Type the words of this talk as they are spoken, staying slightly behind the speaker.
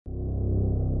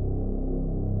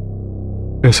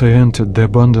As I entered the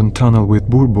abandoned tunnel with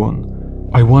Bourbon,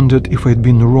 I wondered if I'd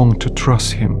been wrong to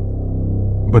trust him.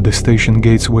 But the station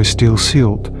gates were still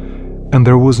sealed, and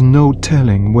there was no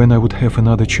telling when I would have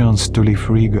another chance to leave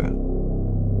Riga.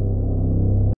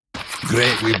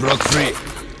 Great, we broke free.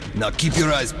 Now keep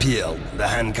your eyes peeled. The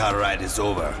handcar ride is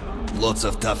over. Lots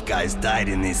of tough guys died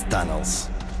in these tunnels.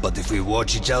 But if we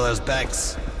watch each other's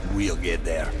backs, we'll get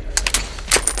there.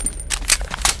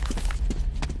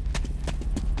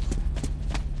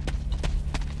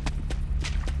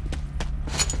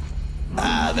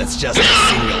 That's just a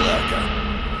single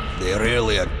lurker. They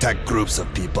rarely attack groups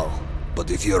of people.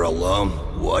 But if you're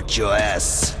alone, watch your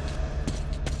ass.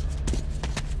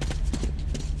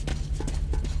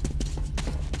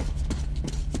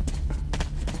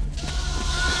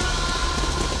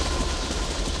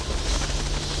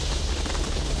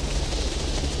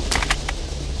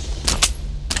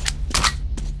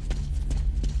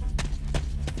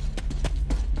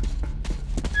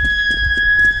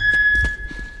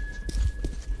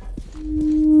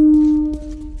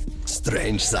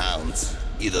 Strange sounds.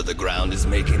 Either the ground is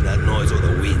making that noise or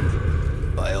the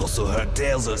wind. I also heard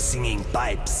tales of singing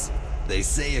pipes. They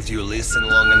say if you listen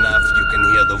long enough, you can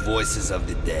hear the voices of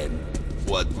the dead.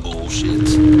 What bullshit.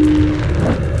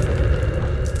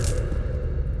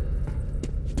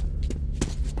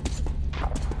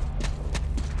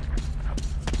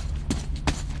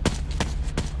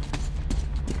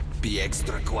 Be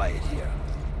extra quiet here.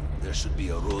 There should be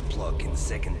a roadblock in the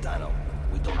second tunnel.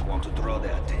 We don't want to draw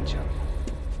their attention.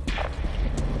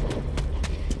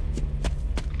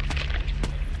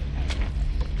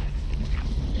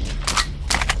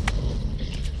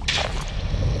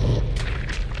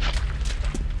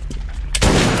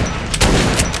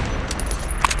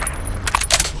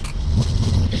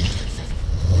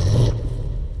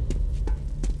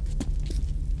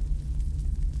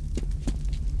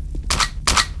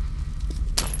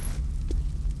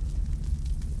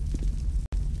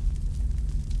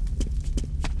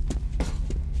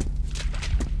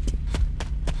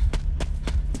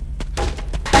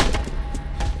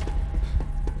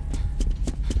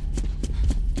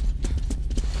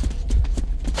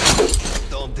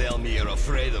 Tell me you're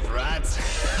afraid of rats?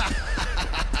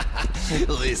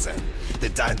 Listen, the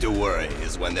time to worry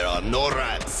is when there are no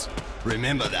rats.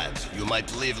 Remember that, you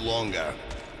might live longer.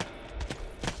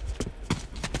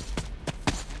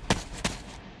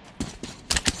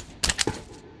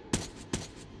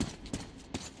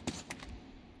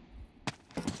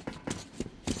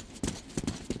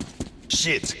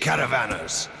 Shit,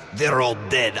 caravanners. They're all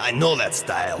dead, I know that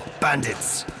style.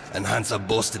 Bandits. And Hansa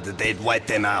boasted that they'd wipe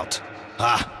them out.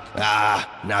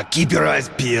 Now keep your eyes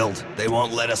peeled. They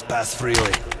won't let us pass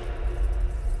freely.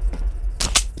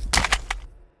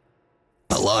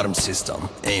 Alarm system.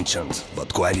 Ancient,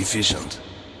 but quite efficient.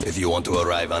 If you want to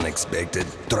arrive unexpected,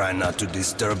 try not to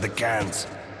disturb the cans.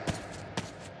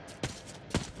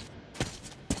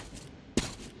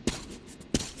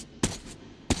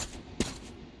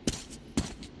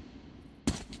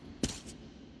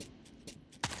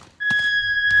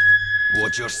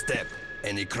 Watch your step.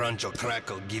 Any crunch or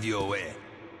crack will give you away.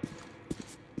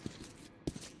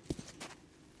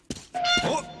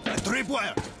 Oh, a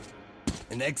tripwire!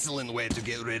 An excellent way to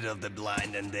get rid of the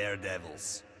blind and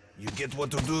daredevils. You get what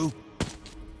to do?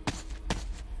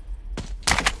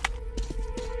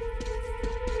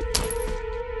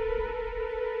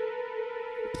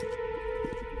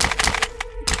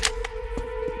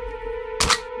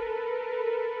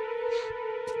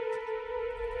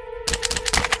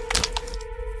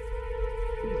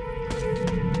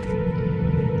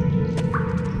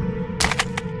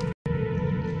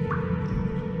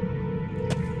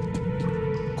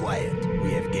 Quiet,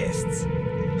 we have guests.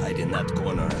 Hide in that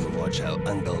corner and watch how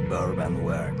Uncle Bourbon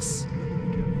works.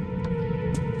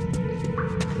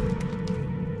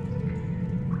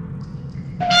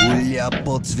 Пуля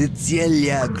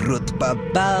подсветила, грудь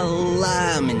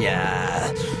попала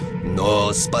меня.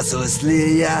 Но спасусь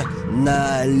ли я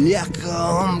на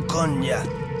легком коне?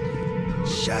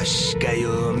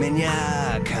 Шашкою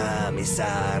меня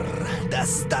комиссар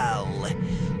достал.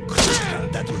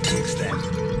 That will fix them.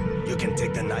 You can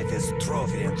take the knife as a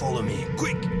trophy and follow me,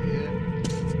 quick!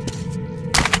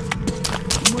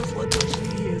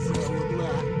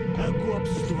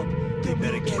 They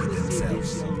barricaded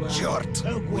themselves. Short,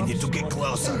 we need to get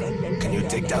closer. Can you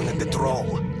take down the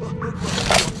patrol?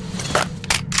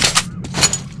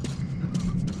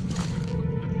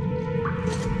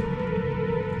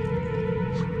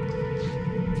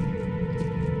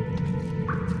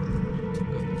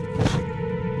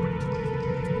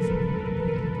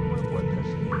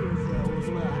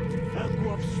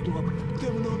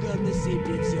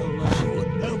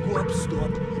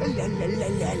 Гоп-стоп.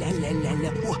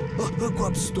 Ля-ля-ля-ля-ля-ля-ля-ля. О,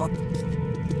 гоп-стоп.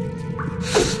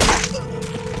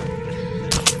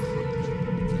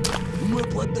 Мы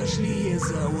подошли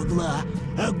из-за угла.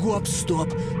 Гоп-стоп.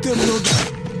 Ты много...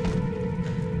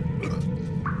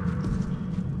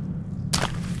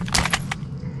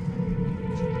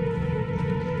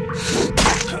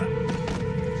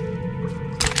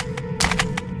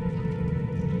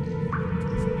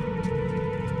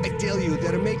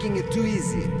 They're making it too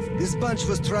easy. This bunch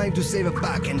was trying to save a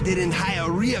buck and didn't hire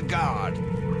a rear guard.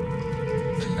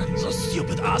 Those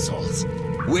stupid assholes.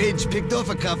 Wage picked off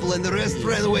a couple and the rest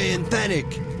ran away in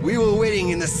panic. We were waiting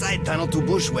in the side tunnel to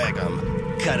bushwhack them.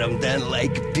 Cut them down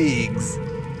like pigs.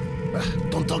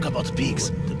 Don't talk about pigs.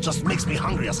 It just makes me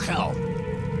hungry as hell.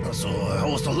 So, how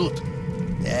was the loot?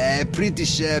 Pretty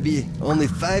shabby. Only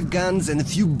 5 guns and a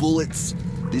few bullets.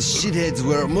 These shitheads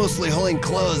were mostly hauling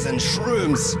clothes and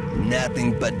shrooms.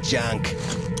 Nothing but junk.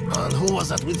 And who was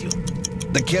that with you?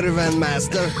 The caravan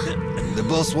master. The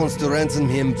boss wants to ransom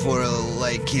him for,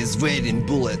 like, his weight in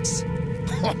bullets.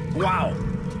 Wow!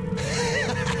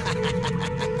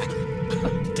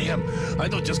 Damn, I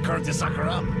don't just carve this sucker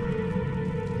up.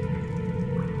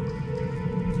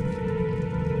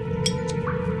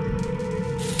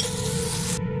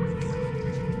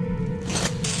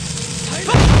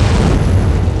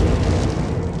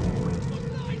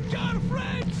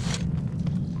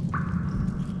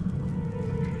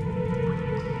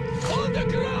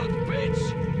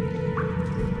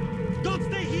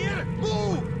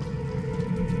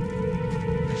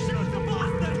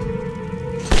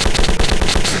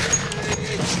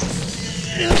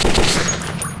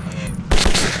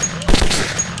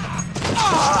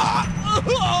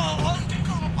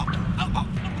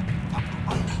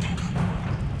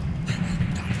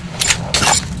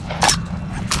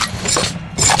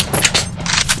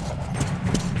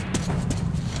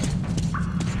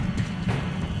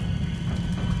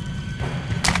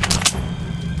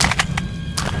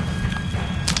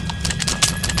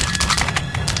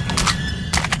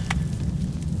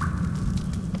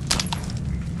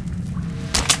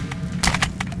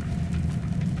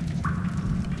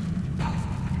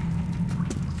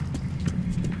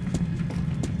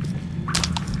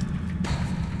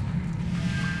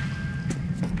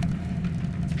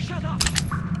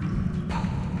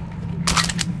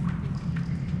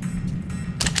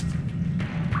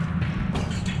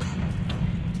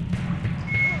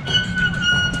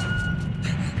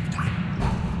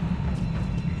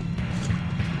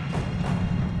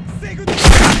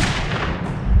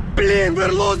 Blin, we're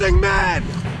losing men!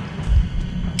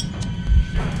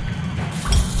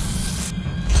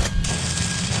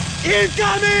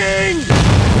 Incoming!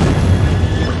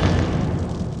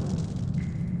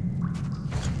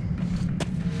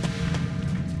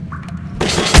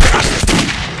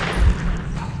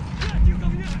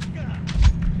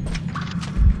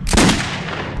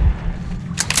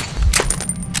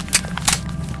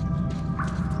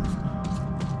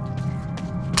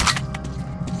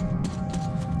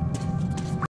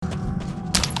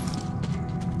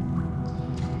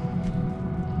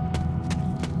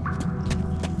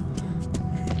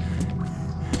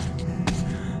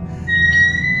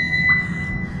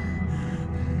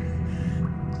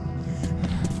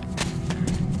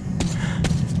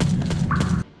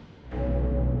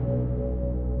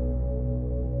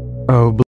 I'll